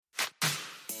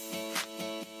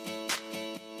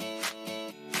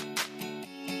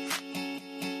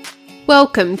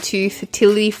Welcome to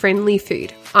Fertility Friendly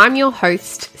Food. I'm your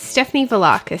host, Stephanie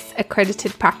Velakis,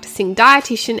 accredited practicing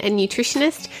dietitian and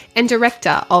nutritionist and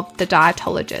director of The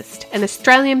Dietologist, an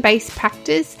Australian-based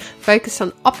practice focused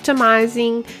on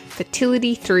optimizing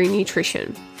fertility through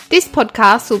nutrition. This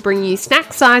podcast will bring you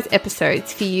snack-size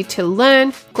episodes for you to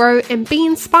learn, grow, and be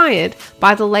inspired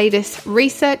by the latest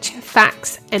research,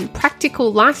 facts, and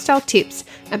practical lifestyle tips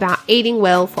about eating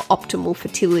well for optimal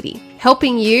fertility,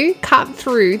 helping you cut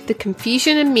through the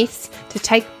confusion and myths to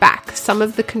take back some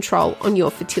of the control on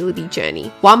your fertility journey,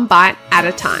 one bite at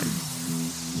a time.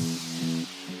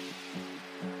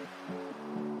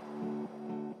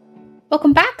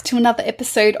 Welcome back to another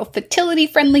episode of Fertility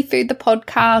Friendly Food, the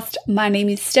podcast. My name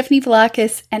is Stephanie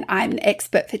Velakis and I'm an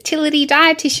expert fertility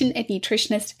dietitian and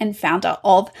nutritionist and founder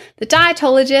of The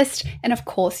Dietologist and of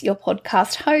course your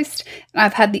podcast host. And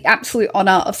I've had the absolute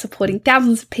honor of supporting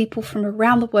thousands of people from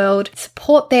around the world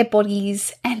support their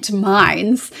bodies and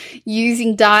minds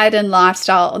using diet and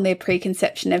lifestyle on their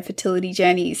preconception and fertility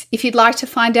journeys. If you'd like to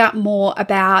find out more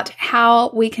about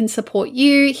how we can support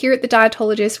you here at The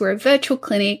Dietologist, we're a virtual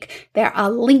clinic. There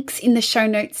are links in the show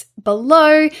notes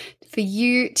below for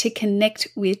you to connect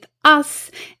with us,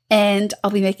 and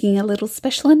I'll be making a little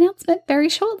special announcement very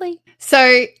shortly.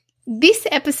 So this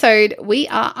episode, we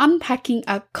are unpacking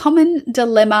a common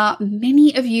dilemma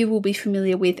many of you will be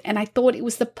familiar with, and I thought it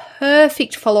was the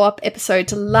perfect follow-up episode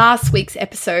to last week's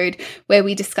episode where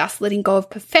we discussed letting go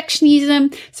of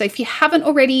perfectionism. So if you haven't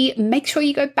already, make sure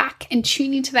you go back and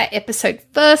tune into that episode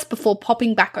first before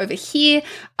popping back over here.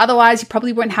 Otherwise, you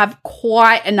probably won't have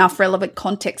quite enough relevant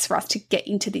context for us to get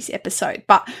into this episode.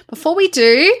 But before we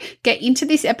do get into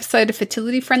this episode of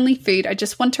Fertility Friendly Food, I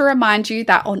just want to remind you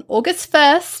that on August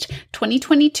 1st,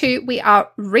 2022, we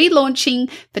are relaunching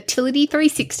Fertility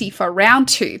 360 for round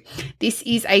 2. This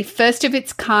is a first of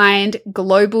its kind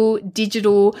global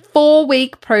digital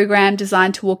 4-week program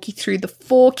designed to walk you through the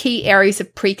 4 key areas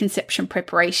of preconception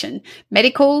preparation: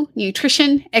 medical,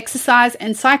 nutrition, exercise,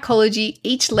 and psychology,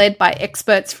 each led by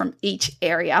experts from each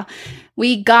area.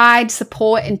 We guide,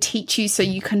 support, and teach you so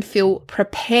you can feel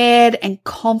prepared and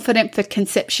confident for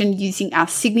conception using our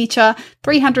signature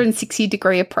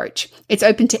 360-degree approach. It's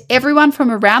open to everyone from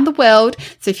around the world,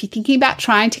 so if you're thinking about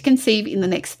trying to conceive in the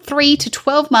next 3 to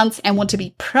 12 months and want to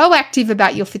be proactive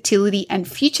about your fertility and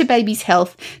future baby's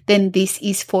health, then this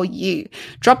is for you.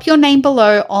 Drop your name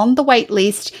below on the wait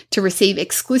list to receive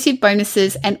exclusive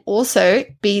bonuses and also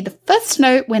be the first to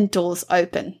know when doors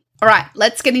open. All right,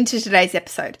 let's get into today's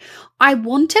episode. I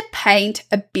want to paint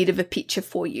a bit of a picture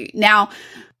for you. Now,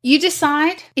 you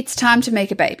decide it's time to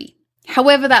make a baby,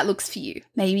 however that looks for you.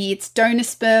 Maybe it's donor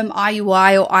sperm,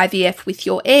 IUI, or IVF with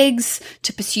your eggs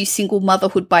to pursue single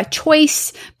motherhood by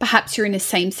choice. Perhaps you're in a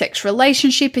same-sex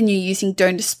relationship and you're using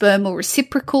donor sperm or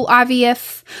reciprocal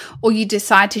IVF, or you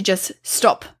decide to just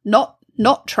stop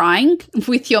not trying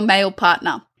with your male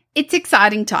partner. It's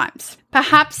exciting times.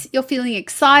 Perhaps you're feeling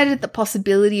excited at the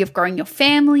possibility of growing your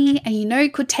family and you know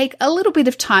it could take a little bit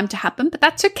of time to happen, but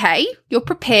that's okay. You're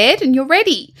prepared and you're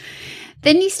ready.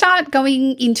 Then you start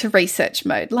going into research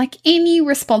mode, like any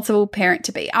responsible parent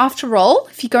to be. After all,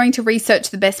 if you're going to research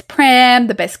the best pram,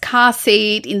 the best car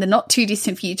seat in the not too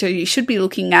distant future, you should be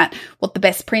looking at what the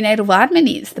best prenatal vitamin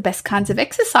is, the best kinds of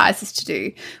exercises to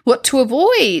do, what to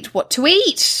avoid, what to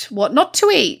eat, what not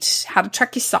to eat, how to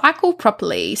track your cycle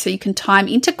properly so you can time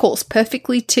intercourse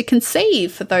perfectly to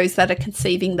conceive for those that are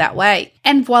conceiving that way.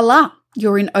 And voila,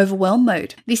 you're in overwhelm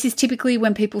mode. This is typically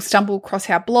when people stumble across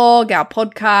our blog, our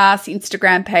podcast,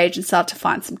 Instagram page, and start to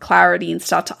find some clarity and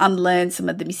start to unlearn some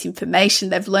of the misinformation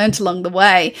they've learned along the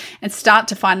way and start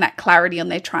to find that clarity on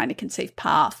their trying to conceive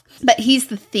path. But here's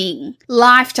the thing.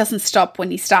 Life doesn't stop when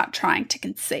you start trying to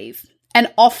conceive. And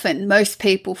often, most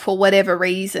people, for whatever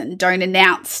reason, don't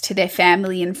announce to their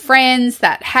family and friends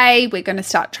that, hey, we're going to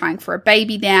start trying for a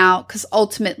baby now, because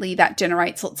ultimately that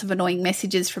generates lots of annoying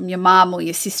messages from your mum or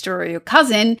your sister or your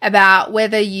cousin about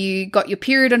whether you got your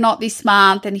period or not this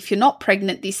month. And if you're not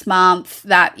pregnant this month,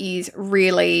 that is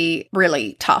really,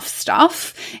 really tough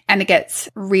stuff. And it gets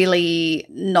really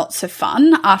not so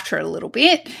fun after a little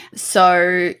bit.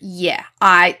 So yeah,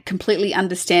 I completely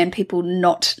understand people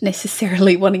not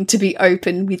necessarily wanting to be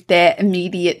open with their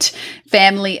immediate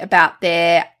family about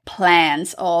their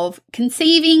plans of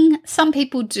conceiving. Some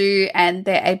people do, and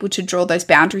they're able to draw those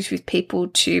boundaries with people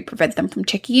to prevent them from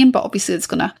checking in, but obviously it's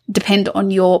going to depend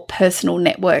on your personal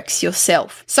networks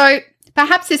yourself. So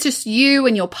perhaps it's just you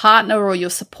and your partner or your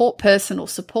support person or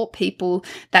support people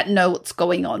that know what's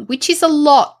going on, which is a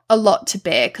lot a lot to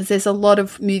bear because there's a lot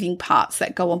of moving parts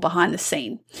that go on behind the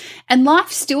scene. And life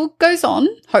still goes on,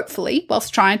 hopefully,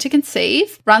 whilst trying to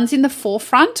conceive, runs in the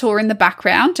forefront or in the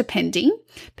background, depending.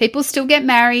 People still get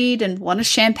married and want a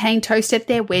champagne toast at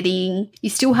their wedding. You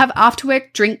still have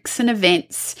after-work drinks and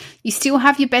events. You still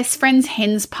have your best friend's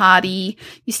hen's party.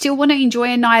 You still want to enjoy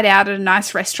a night out at a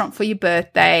nice restaurant for your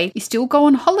birthday. You still go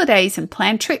on holidays and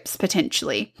plan trips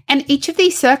potentially. And each of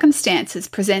these circumstances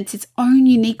presents its own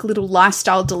unique little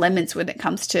lifestyle dilemmas when it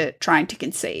comes to trying to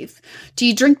conceive. Do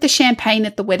you drink the champagne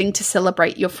at the wedding to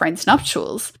celebrate your friend's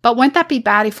nuptials? But won't that be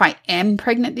bad if I am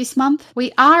pregnant this month?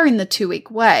 We are in the 2-week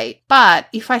wait, but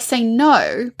if I say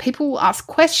no, people will ask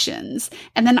questions,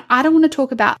 and then I don't want to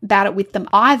talk about it with them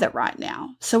either right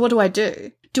now. So what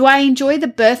do? Do I enjoy the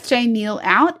birthday meal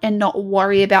out and not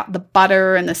worry about the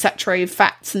butter and the saturated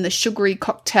fats and the sugary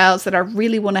cocktails that I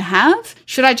really want to have?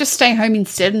 Should I just stay home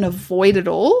instead and avoid it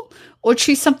all? Or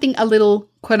choose something a little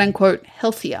quote-unquote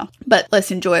healthier, but less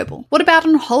enjoyable? What about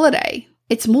on holiday?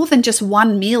 It's more than just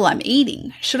one meal I'm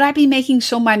eating. Should I be making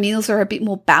sure my meals are a bit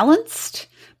more balanced?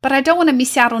 But I don't want to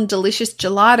miss out on delicious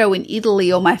gelato in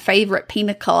Italy or my favorite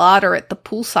pina colada at the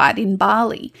poolside in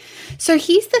Bali. So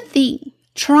here's the thing.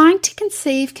 Trying to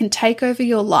conceive can take over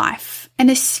your life, and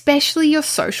especially your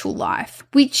social life,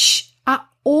 which are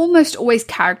almost always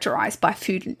characterized by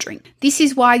food and drink. This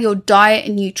is why your diet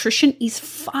and nutrition is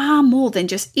far more than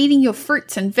just eating your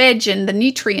fruits and veg and the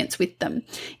nutrients with them.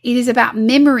 It is about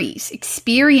memories,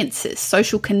 experiences,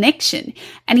 social connection.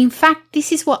 And in fact,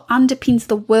 this is what underpins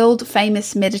the world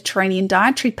famous Mediterranean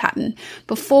dietary pattern.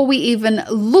 Before we even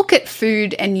look at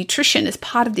food and nutrition as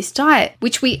part of this diet,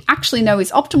 which we actually know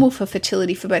is optimal for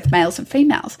fertility for both males and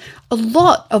females, a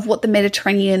lot of what the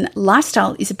Mediterranean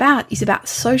lifestyle is about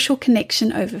social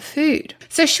connection over food.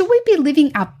 So should we be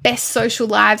living our best social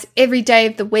lives every day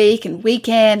of the week and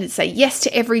weekend and say yes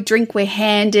to every drink we're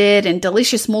handed and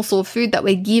delicious morsel of food that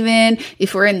we're given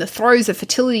if we're in the throes of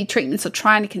fertility treatments or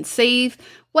trying to conceive?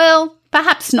 Well,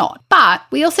 perhaps not. But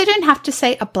we also don't have to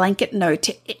say a blanket no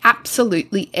to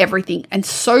absolutely everything and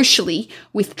socially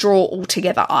withdraw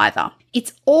altogether either.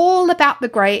 It's all about the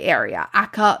grey area,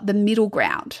 aka the middle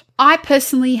ground. I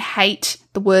personally hate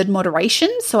the word moderation,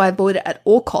 so I avoid it at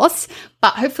all costs,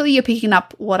 but hopefully you're picking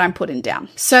up what I'm putting down.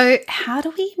 So how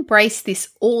do we embrace this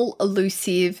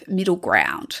all-elusive middle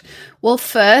ground? Well,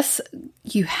 first,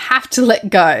 you have to let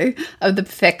go of the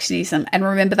perfectionism and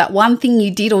remember that one thing you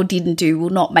did or didn't do will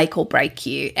not make or break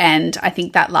you. And I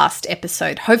think that last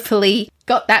episode hopefully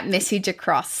got that message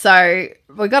across. So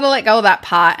we've got to let go of that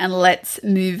part and let's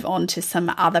move on to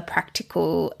some other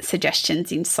practical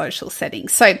suggestions in social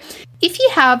settings. So if you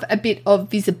have a bit of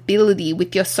visibility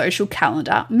with your social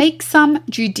calendar, make some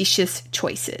judicious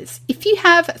choices. If you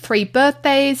have 3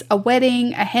 birthdays, a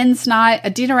wedding, a hen's night, a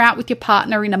dinner out with your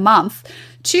partner in a month,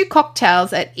 2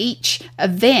 cocktails at each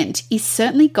event is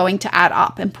certainly going to add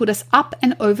up and put us up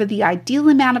and over the ideal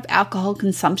amount of alcohol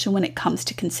consumption when it comes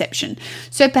to conception.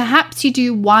 So perhaps you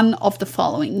do one of the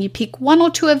following. You pick 1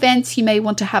 or 2 events you may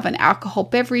want to have an alcohol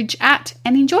beverage at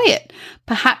and enjoy it.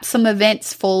 Perhaps some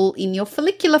events fall in your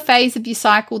follicular phase of your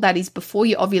cycle, that is before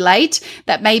you ovulate.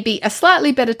 That may be a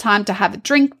slightly better time to have a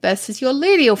drink versus your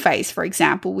luteal phase, for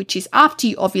example, which is after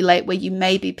you ovulate where you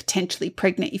may be potentially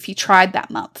pregnant if you tried that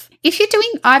month. If you're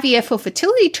doing IVF or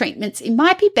fertility treatments, it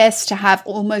might be best to have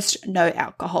almost no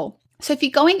alcohol. So if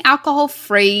you're going alcohol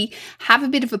free, have a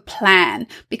bit of a plan,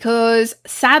 because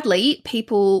sadly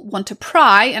people want to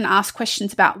pry and ask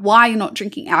questions about why you're not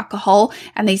drinking alcohol.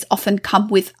 And these often come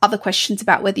with other questions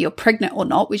about whether you're pregnant or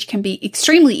not, which can be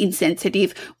extremely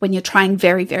insensitive when you're trying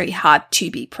very, very hard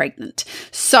to be pregnant.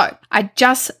 So I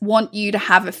just want you to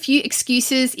have a few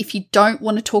excuses if you don't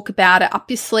want to talk about it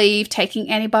up your sleeve: taking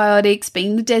antibiotics,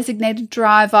 being the designated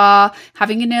driver,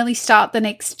 having an early start the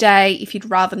next day if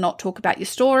you'd rather not talk about your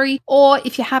story. Or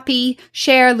if you're happy,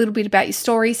 share a little bit about your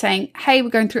story saying, hey, we're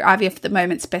going through IVF at the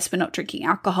moment, it's best we're not drinking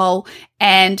alcohol,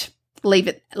 and leave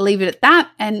it at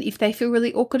that. And if they feel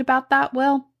really awkward about that,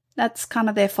 well, that's kind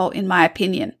of their fault in my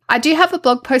opinion. I do have a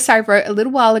blog post I wrote a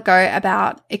little while ago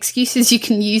about excuses you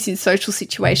can use in social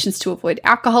situations to avoid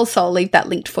alcohol, so I'll leave that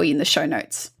linked for you in the show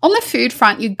notes. On the food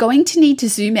front, you're going to need to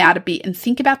zoom out a bit and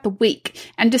think about the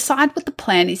week and decide what the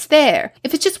plan is there.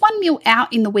 If it's just one meal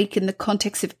out in the week in the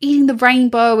context of eating the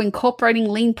rainbow, incorporating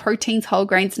lean proteins, whole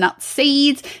grains, nuts,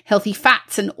 seeds, healthy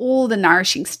fats, and all the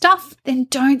nourishing stuff, then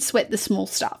don't sweat the small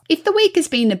stuff. If the week has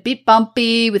been a bit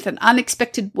bumpy with an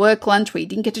unexpected work lunch where you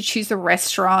didn't get to to choose a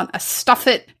restaurant, a stuff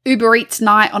it Uber Eats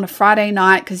night on a Friday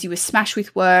night because you were smashed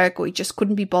with work or you just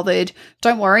couldn't be bothered.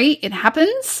 Don't worry, it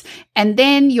happens. And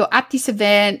then you're at this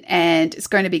event and it's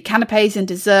going to be canapes and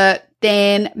dessert.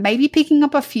 Then maybe picking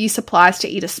up a few supplies to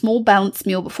eat a small balanced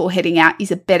meal before heading out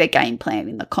is a better game plan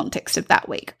in the context of that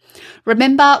week.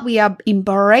 Remember, we are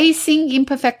embracing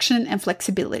imperfection and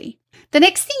flexibility. The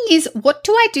next thing is, what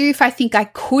do I do if I think I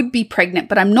could be pregnant,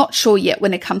 but I'm not sure yet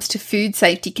when it comes to food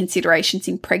safety considerations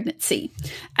in pregnancy?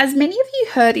 As many of you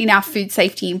heard in our food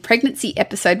safety in pregnancy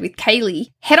episode with Kaylee,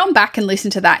 head on back and listen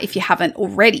to that if you haven't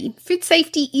already. Food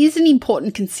safety is an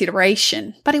important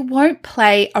consideration, but it won't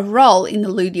play a role in the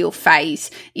luteal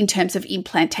phase in terms of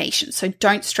implantation, so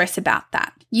don't stress about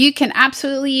that. You can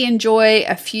absolutely enjoy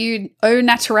a few au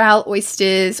naturel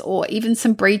oysters or even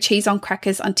some brie cheese on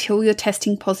crackers until you're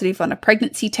testing positive on a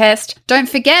pregnancy test. Don't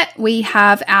forget, we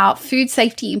have our Food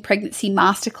Safety in Pregnancy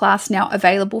Masterclass now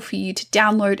available for you to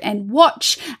download and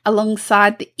watch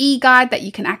alongside the e-guide that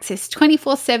you can access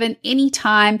 24/7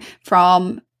 anytime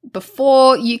from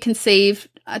before you conceive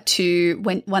to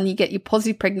when you get your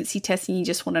positive pregnancy test and you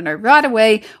just want to know right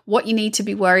away what you need to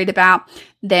be worried about,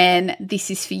 then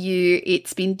this is for you.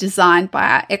 It's been designed by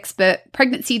our expert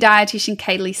pregnancy dietitian,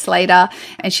 Kaylee Slater,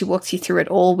 and she walks you through it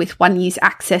all with 1 year's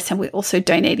access. And we're also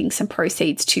donating some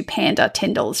proceeds to Panda,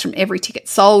 $10 from every ticket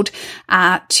sold,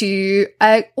 to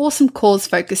an awesome cause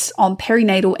focused on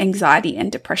perinatal anxiety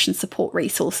and depression support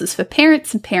resources for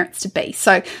parents and parents-to-be.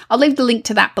 So I'll leave the link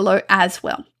to that below as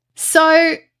well.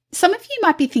 So some of you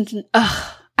might be thinking,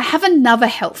 I have another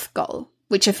health goal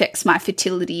which affects my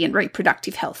fertility and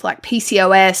reproductive health, like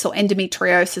PCOS or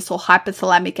endometriosis or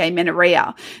hypothalamic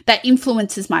amenorrhea, that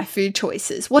influences my food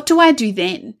choices. What do I do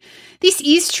then? This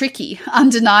is tricky,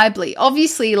 undeniably.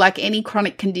 Obviously, like any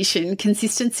chronic condition,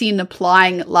 consistency in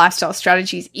applying lifestyle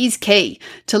strategies is key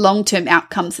to long-term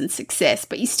outcomes and success,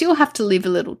 but you still have to live a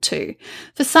little too.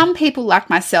 For some people like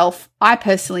myself, I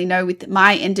personally know with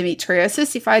my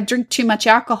endometriosis, if I drink too much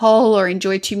alcohol or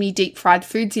enjoy too many deep fried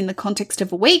foods in the context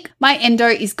of a week, my endo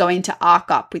is going to arc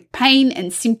up with pain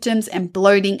and symptoms and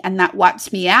bloating, and that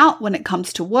wipes me out when it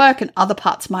comes to work and other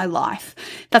parts of my life.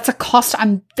 That's a cost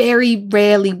I'm very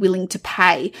rarely willing to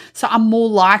pay, so I'm more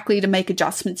likely to make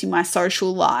adjustments in my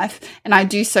social life, and I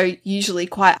do so usually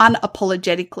quite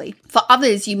unapologetically. For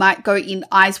others, you might go in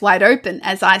eyes wide open,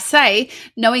 as I say,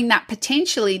 knowing that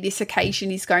potentially this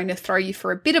occasion is going to throw you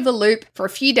for a bit of a loop for a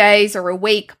few days or a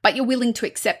week, but you're willing to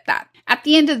accept that. At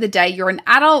the end of the day, you're an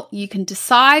adult, you can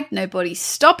decide, nobody's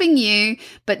stopping you,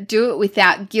 but do it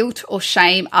without guilt or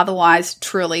shame. Otherwise,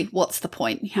 truly, what's the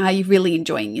point? Are you really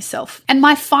enjoying yourself? And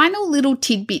my final little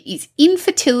tidbit is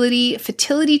infertility,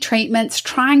 fertility treatments,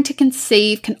 trying to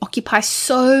conceive can occupy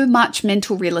so much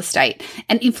mental real estate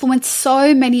and influence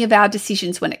so many of our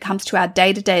decisions when it comes to our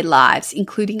day-to-day lives,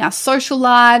 including our social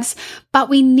lives, but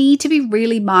we need to be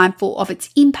really mindful of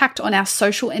its impact on our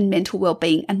social and mental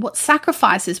well-being and what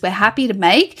sacrifices we're happy to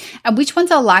make and which ones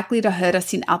are likely to hurt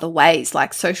us in other ways,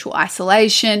 like social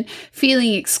isolation,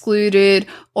 feeling excluded,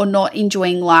 or not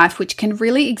enjoying life, which can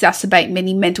really exacerbate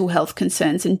many mental health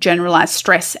concerns and generalized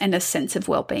stress and a sense of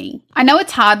well-being. I know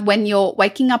it's hard when you're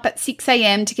waking up at 6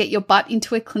 a.m. to get your butt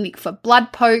into a clinic for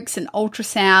blood pokes and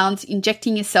ultrasounds,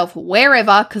 injecting yourself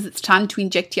wherever because it's time to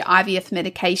inject your IVF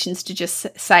medications to just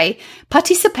say,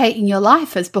 participate in your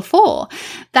life as before.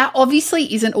 That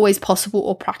obviously isn't always possible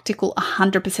or practical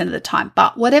 100% of the time,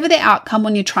 but whatever the outcome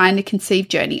on your trying to conceive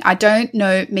journey, I don't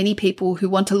know many people who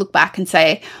want to look back and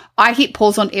say, I hit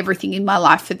pause on everything in my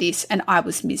life for this and I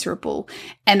was miserable.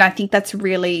 And I think that's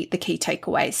really the key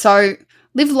takeaway. So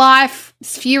live life,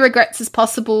 as few regrets as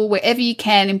possible, wherever you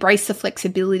can, embrace the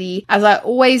flexibility. As I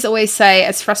always say,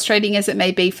 as frustrating as it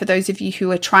may be for those of you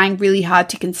who are trying really hard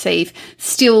to conceive,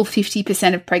 still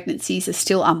 50% of pregnancies are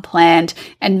still unplanned,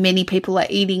 and many people are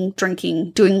eating,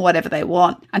 drinking, doing whatever they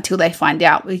want until they find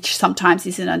out, which sometimes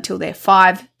isn't until they're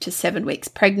 5 to 7 weeks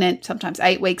pregnant, sometimes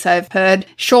 8 weeks I've heard.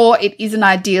 Sure, it isn't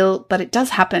ideal, but it does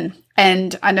happen.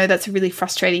 And I know that's a really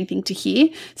frustrating thing to hear.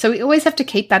 So we always have to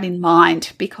keep that in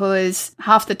mind because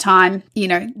half the time,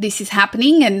 this is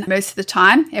happening and most of the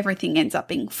time everything ends up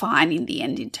being fine in the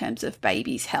end in terms of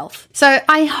baby's health. So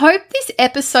I hope this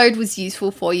episode was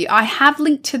useful for you. I have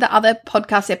linked to the other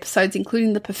podcast episodes,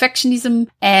 including the perfectionism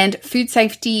and food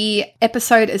safety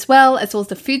episode as well as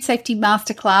the food safety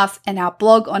masterclass and our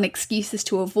blog on excuses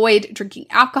to avoid drinking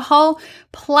alcohol.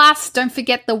 Plus, don't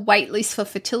forget the waitlist for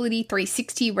Fertility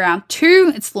 360 Round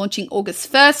 2. It's launching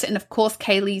August 1st. And of course,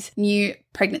 Kaylee's new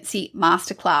pregnancy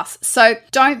masterclass. So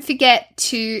don't forget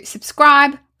to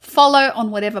subscribe, follow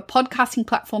on whatever podcasting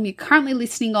platform you're currently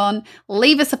listening on,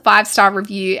 leave us a 5-star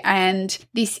review. And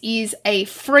this is a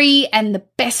free and the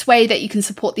best way that you can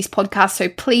support this podcast. So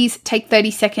please take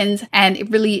 30 seconds and it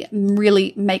really,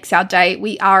 really makes our day.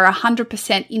 We are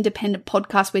 100% independent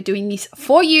podcast. We're doing this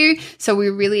for you. So we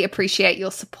really appreciate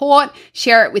your support.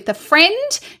 Share it with a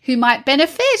friend who might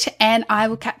benefit, and I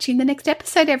will catch you in the next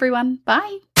episode, everyone.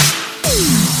 Bye.